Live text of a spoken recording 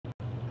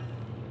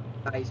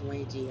Guys,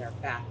 wanted to do our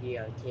back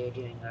video today,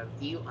 doing a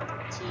review on the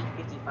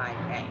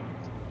T55A,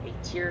 a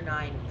Tier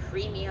 9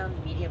 premium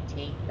medium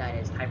tank that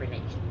is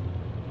hibernation.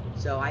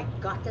 So I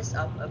got this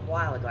up a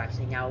while ago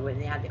actually. Now when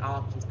they had the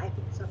auctions, I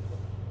picked this up for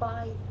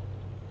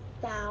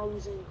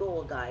 5,000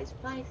 gold, guys.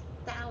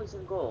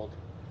 5,000 gold.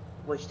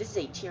 Which this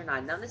is a Tier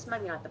 9. Now this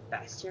might be not the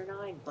best Tier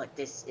 9, but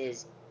this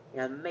is an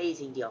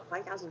amazing deal.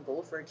 5,000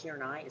 gold for a Tier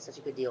 9 is such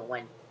a good deal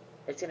when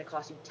it's going to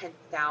cost you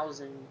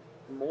 10,000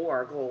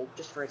 more gold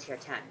just for a Tier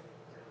 10.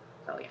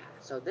 So yeah,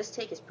 so this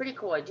tank is pretty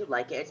cool. I do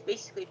like it. It's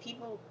basically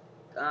people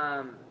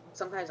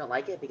sometimes don't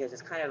like it because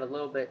it's kind of a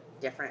little bit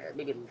different,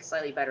 maybe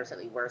slightly better,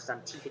 slightly worse than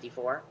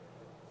T54.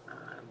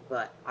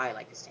 But I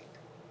like this tank.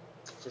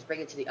 So let's bring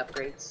it to the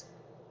upgrades.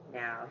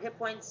 Now hit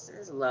points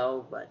is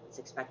low, but it's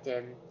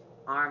expected.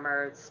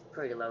 Armor it's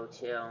pretty low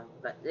too,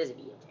 but it is a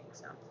medium tank.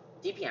 So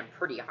DPM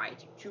pretty high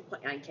too.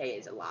 2.9k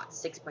is a lot.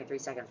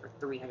 6.3 seconds for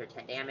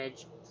 310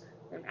 damage.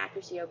 And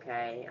accuracy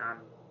okay.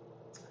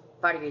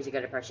 5 degrees of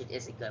good depression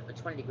isn't good, but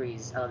 20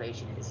 degrees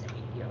elevation is, I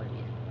mean, you know what I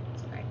mean.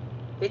 It's okay.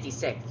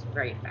 56 is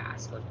very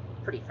fast, goes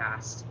pretty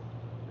fast.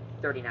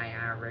 39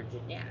 average,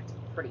 and yeah, it's a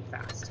pretty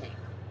fast tank.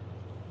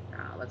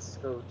 Now let's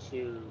go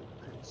to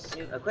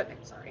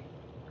equipment, sorry.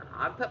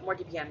 I'll put more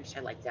DPM because I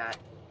like that,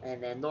 and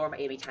then lower my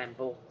AME time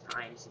both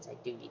times since I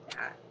do need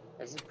that.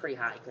 This is pretty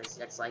high because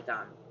that's like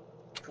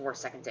 4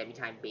 seconds AME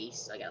time base,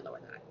 so I gotta lower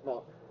that.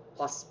 Well,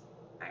 plus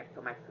I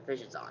put my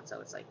provisions on,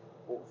 so it's like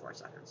over 4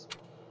 seconds.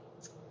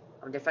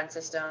 Defense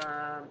system,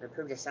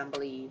 improved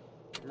assembly,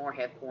 more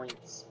hit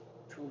points,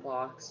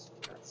 toolbox,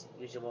 that's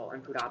usual,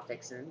 improved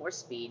optics, and more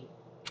speed.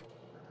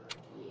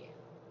 Yeah.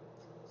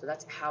 So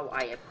that's how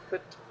I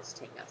equipped this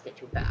tank. Let's get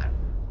to battle.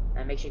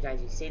 And make sure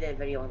guys you save that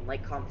video and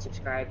like, comment,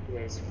 subscribe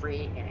because it is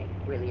free and I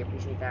really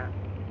appreciate that.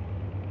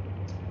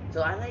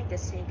 So I like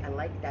this tank. I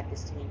like that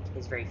this tank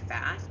is very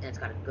fast and it's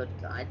got a good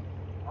gun.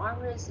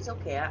 Armor is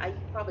okay. I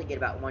probably get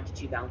about 1 to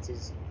 2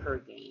 bounces per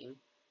game,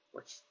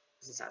 which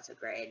doesn't sound so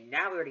great. And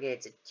now we're going to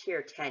get into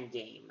Tier 10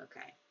 game,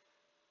 okay.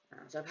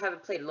 So I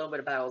haven't played a little bit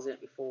of battles in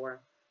it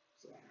before.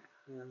 So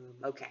yeah.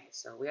 Okay,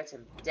 so we got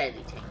some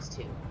deadly tanks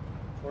too.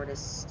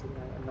 Tortoise,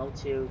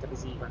 ML2,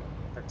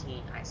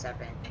 WZ-113, I-7.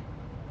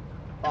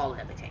 All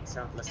deadly tanks,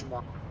 so listen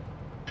well.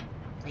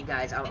 Hey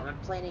guys, I'm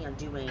planning on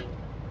doing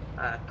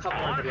a couple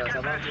more videos. I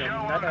want to do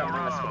another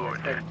Among Us video.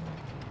 It's been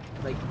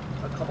like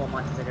a couple of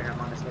months since I did an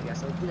Among Us video.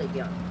 So we'll do like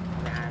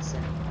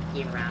GamerMadison,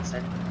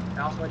 GamerMadison. I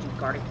also want to do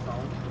guarding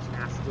phone, which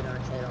has to do on a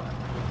channel at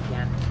 8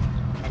 PM.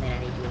 And then I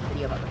need to do a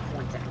video about the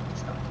points that I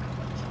just got.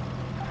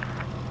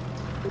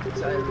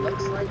 So it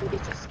looks like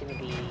it's just going to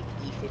be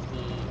E50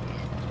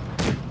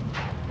 and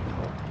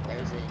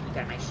there's you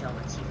got a nice shell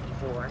with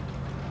T54.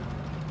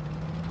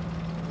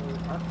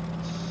 Up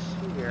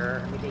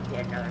here, maybe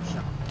get another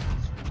shell.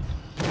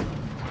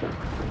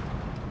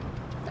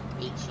 The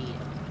HE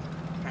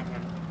had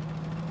him.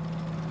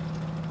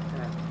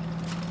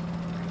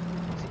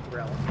 It's a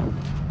grill.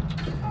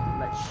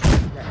 Let's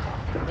shoot that.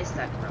 Missed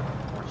that grill,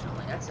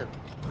 unfortunately. That's a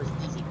was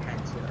easy pen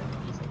too. I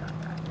easily got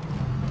that.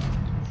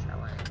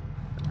 Shelling.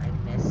 I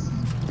missed.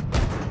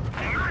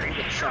 I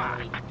get shot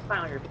me.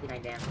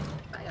 559 damage.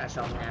 I got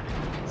shot on him.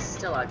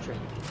 Still out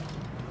training.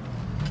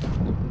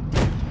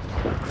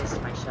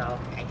 Missed my shell.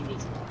 I do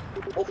need some more.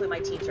 Hopefully my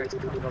team starts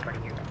coming over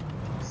here.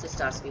 Assist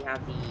us. We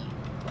have the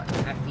what,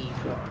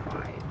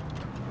 FD405.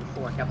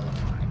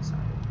 405,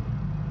 sorry.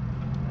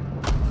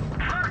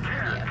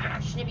 Yeah, okay. I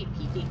shouldn't be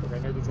peeking because I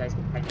know these guys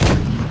can pen me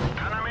pretty easily.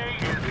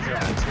 These are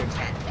all Tier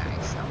 10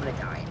 guys, so I'm gonna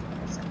die in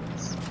a second.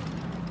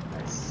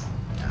 Because,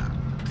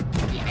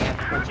 yeah, I have a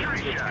bunch of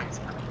Tier 10s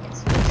coming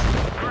against me.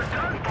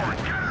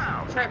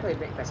 Try to play a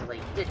bit aggressively.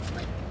 Did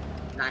like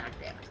 900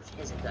 damage,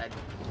 which isn't good.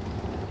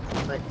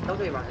 But don't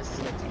get me wrong, this is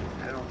a good tank.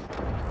 I don't know.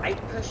 I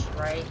pushed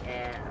right,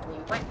 and I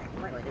mean, we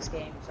might win this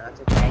game, so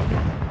that's okay.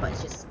 But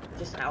it's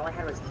just all I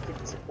had was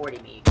E50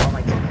 supporting me. All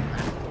my team went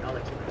left, and all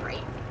their team went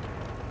right.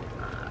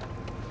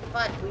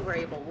 But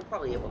we're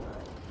probably able to.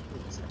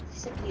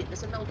 Simply,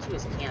 this ML2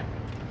 is a camp.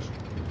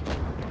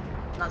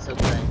 Not so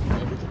good.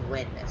 If we can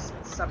win this,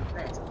 it's some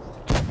minutes.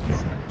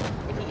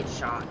 If he gets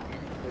shot, and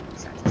it would be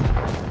such a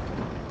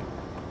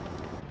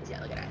yeah,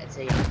 look at that. It's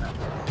a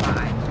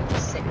 5,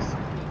 6, 3,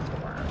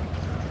 4.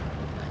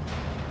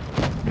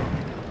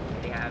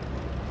 They have.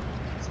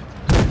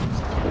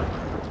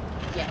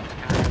 Yeah.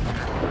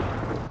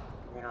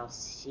 And then I'll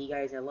see you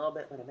guys in a little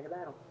bit when I'm in a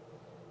battle.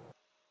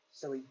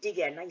 So we did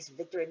get a nice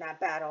victory in that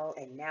battle,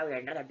 and now we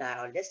got another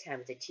battle, and this time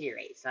it's a Tier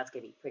 8, so that's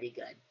going to be pretty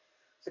good.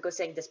 So I was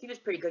saying, the speed was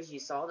pretty good, as you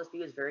saw. The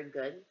speed was very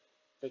good.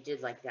 They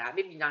did like that.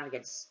 Maybe not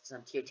against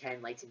some Tier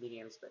 10 lights and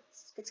mediums, but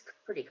it's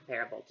pretty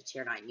comparable to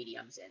Tier 9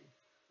 mediums and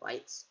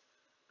lights.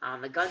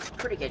 The gun's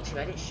pretty good, too.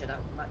 I didn't shut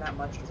up that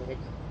much, because I did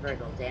very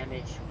little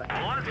damage, but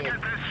I did.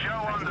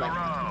 I did like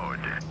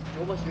it.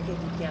 Almost 3K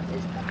DPM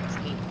is this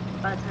game.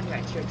 By the time you're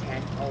at Tier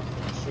 10, all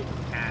things should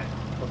have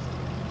close to 50.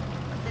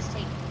 But this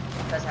tank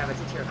does have a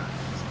Tier 9.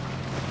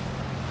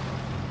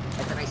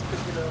 It's a nice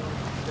pretty little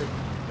good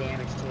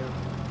damage too.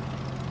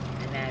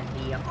 And then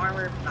the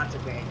armor, not so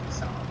great as you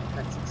saw.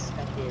 That's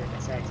expected, like I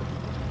said,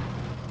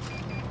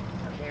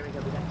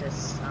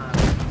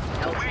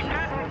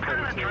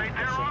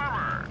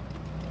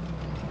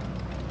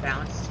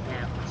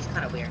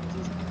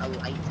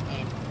 light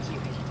and tier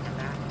 8 and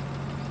that.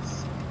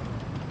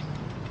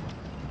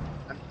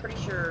 I'm pretty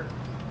sure.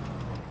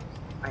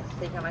 I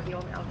think I might be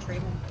able to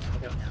out-trade him. I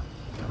don't know.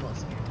 I'm a little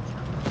scared.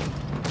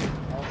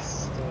 I'll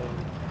stay.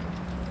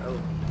 Oh,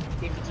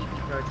 50 TP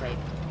prototype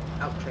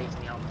out-trades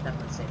me. I'll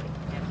definitely say it.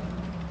 And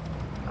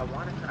I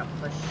want to kind of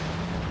push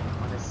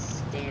on the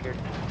standard.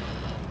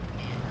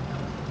 And I'm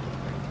going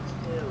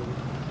to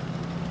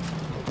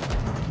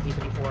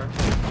V54.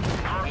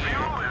 Our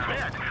fuel is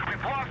hit.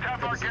 We've lost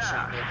half our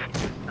gas.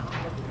 It's not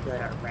looking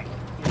good already.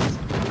 It's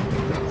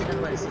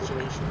another one of the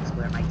situations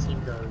where my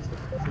team goes the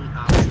complete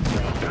opposite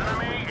way.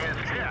 Enemy is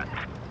hit.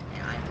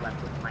 And I'm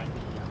left with my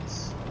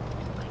mediums.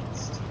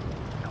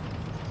 Yeah.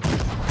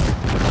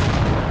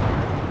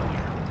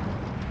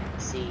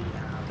 See,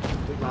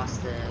 we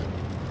lost the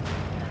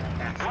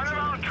One of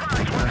our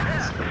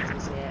tracks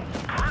was hit.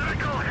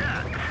 Critical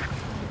hit.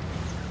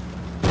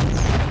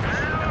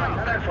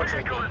 Another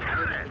unfortunate game.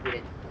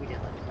 We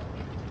didn't let it come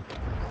in.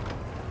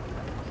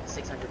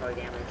 600 more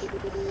damage.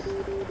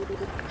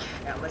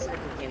 That wasn't a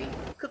good game. We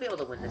could be able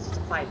to win this. It's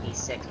a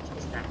 5v6, which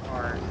isn't that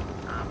hard.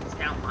 Because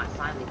now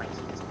finally my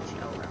team is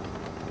pushing over.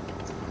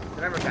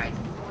 Remember, guys,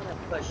 if you want to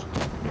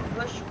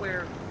push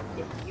where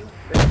if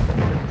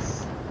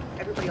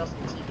everybody else in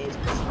the team is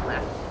pushing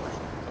left,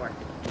 or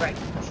right,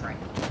 push right.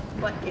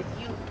 But if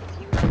you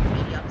have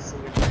mediums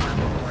and you're pushing out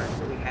more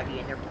really heavy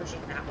and they're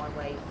pushing that one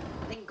way,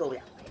 then go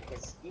that way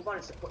because you want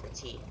to support the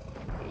team.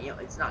 You know,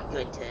 it's not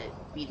good to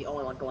be the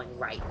only one going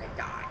right and then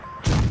die.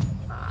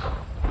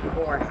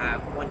 Or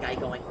have one guy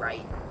going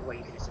right where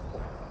you can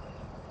support.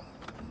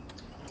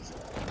 So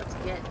let's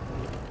get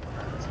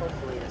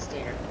hopefully the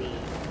standard B.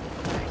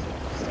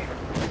 Standard.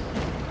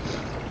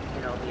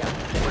 You know, the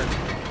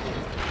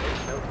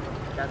nope,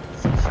 doesn't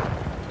see shot.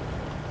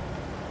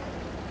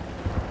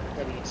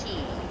 WT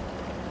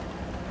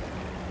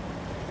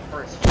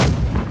first shot.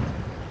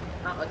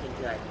 Not looking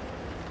good.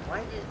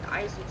 Why did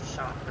I switch a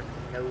shot for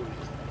no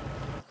reason?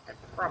 And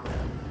probably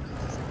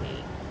it's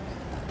me.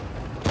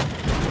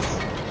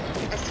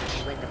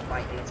 STG win the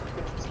fight against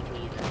 50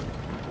 TP, then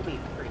we'll be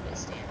pretty good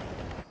standing.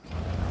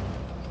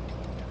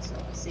 So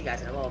I'll see you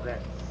guys in a little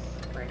bit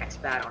for our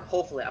next battle. And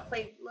hopefully I'll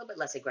play a little bit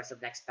less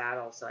aggressive next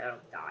battle so I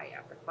don't die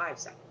after 5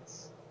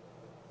 seconds.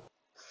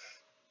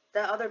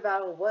 The other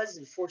battle was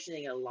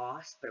unfortunately a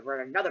loss, but we're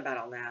in another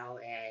battle now,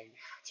 and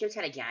tier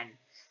 10 again.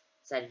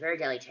 Said very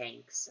deadly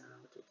tanks,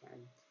 tier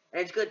 10.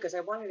 And it's good because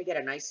I wanted to get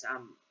a nice,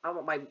 I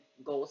want my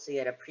goal is to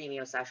get a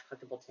premium /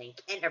 collectible tank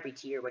in every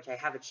tier, which I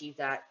have achieved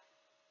that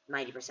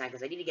 90%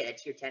 because I need to get a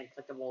tier 10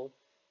 collectible,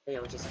 you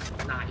know, which is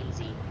not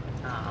easy.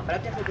 But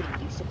I've definitely been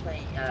used to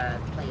playing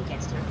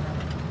against tier 10.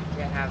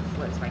 I have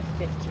what is my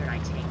 5th tier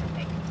 9 tank, I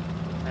think.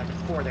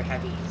 Before they're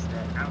heavies, the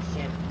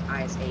Outship,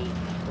 IS-8,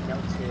 the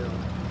Mill 2,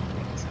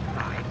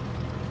 5.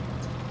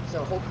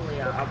 So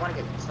hopefully I want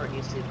to get start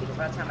used to it because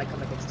by the time I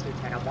come against tier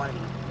 10, I want to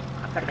be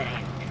kind of an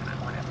ant and I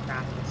want to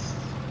practice,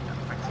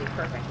 practically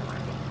perfect. I want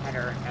to get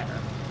better and better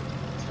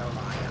until I'm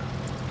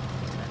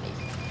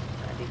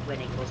be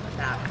winning most of my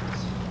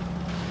battles.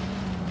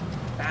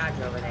 Badge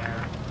over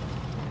there.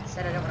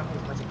 Said I don't want to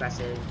play as much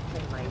aggressive.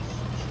 Play my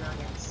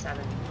Shenanigan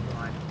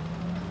 7-1.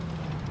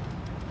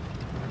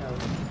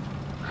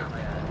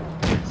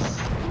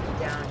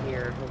 Down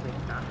here, hoping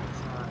not to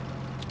shot.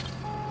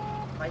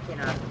 Viking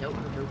up, nope.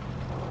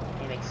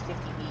 It makes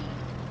 50B,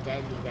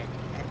 deadly.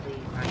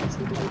 Alright, let's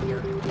go here.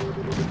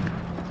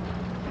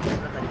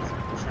 Doesn't look like he's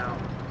gonna push out.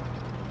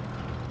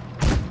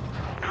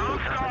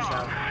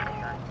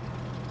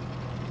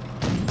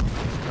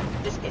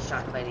 Just get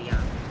shot by the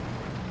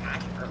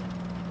Azure.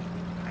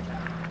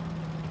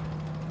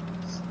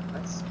 So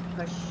let's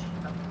push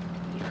up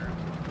here.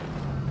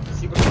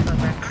 Super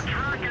Rex.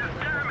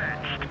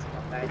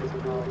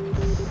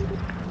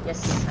 Yes,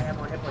 I have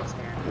more hit points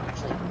there.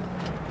 Actually,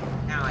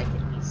 now I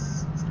can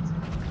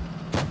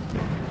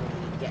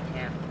get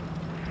him.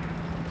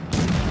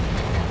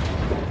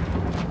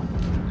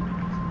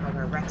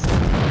 Another Rex.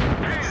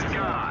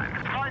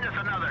 Find us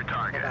another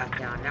target. Go back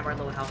down. Now we're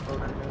low health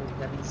mode under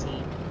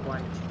WC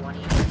 120.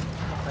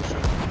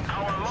 Pushing.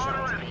 Our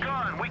loader is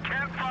gone. We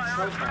can't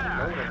fire it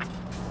back.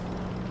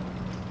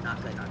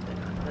 Not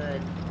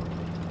good.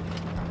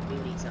 We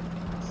need some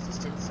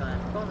assistance. So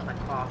I'm going to my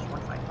Kosh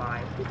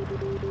 155.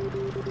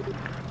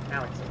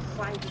 Now it's a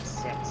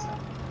 5v6.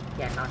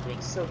 Yeah, not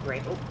doing so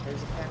great. Oh,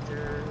 there's a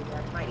Panzer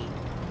Mighty.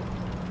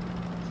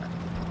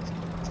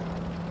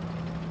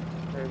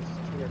 There's 2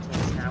 other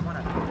tanks now. I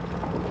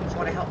just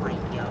want to help my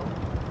Neo.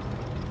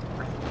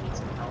 I think he needs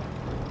some help.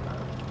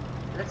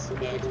 Let's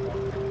manage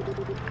one.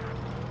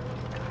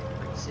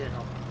 Pretty soon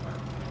I'll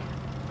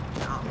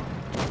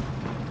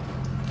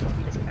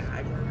we just got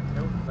Azure.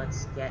 Nope,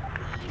 let's get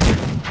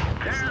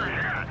the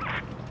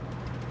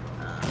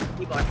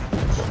people are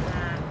pushing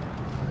that.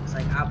 Looks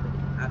like I'm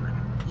not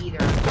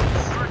either.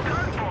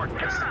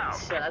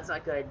 So that's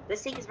not good.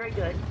 This tank is very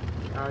good.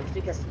 Just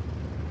because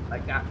I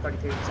got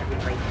 33% win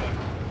rate in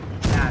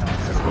each battle.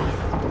 It's just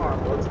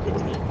horrible. It's a good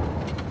team.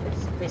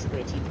 It's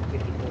basically a cheap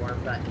 54,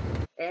 but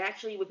it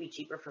actually would be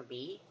cheaper for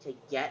me to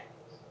get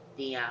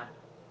the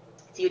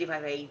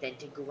T85A than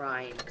to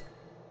grind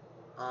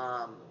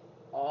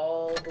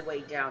all the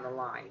way down the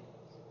line.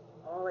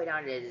 All the way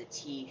down to the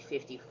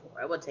T54.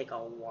 It would take a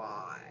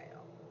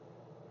while.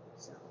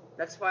 So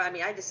that's why, I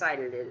mean, I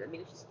decided it. I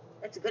mean,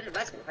 it's a good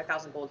investment.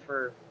 5,000 gold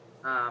for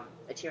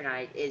a tier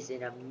 9 is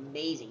an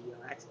amazing deal.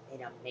 That's an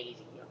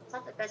amazing deal. It's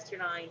not the best tier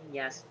 9,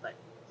 yes, but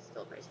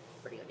still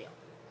pretty good deal.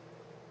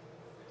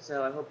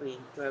 So I hope you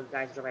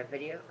guys enjoy my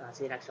video.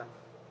 See you next one.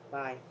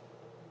 Bye.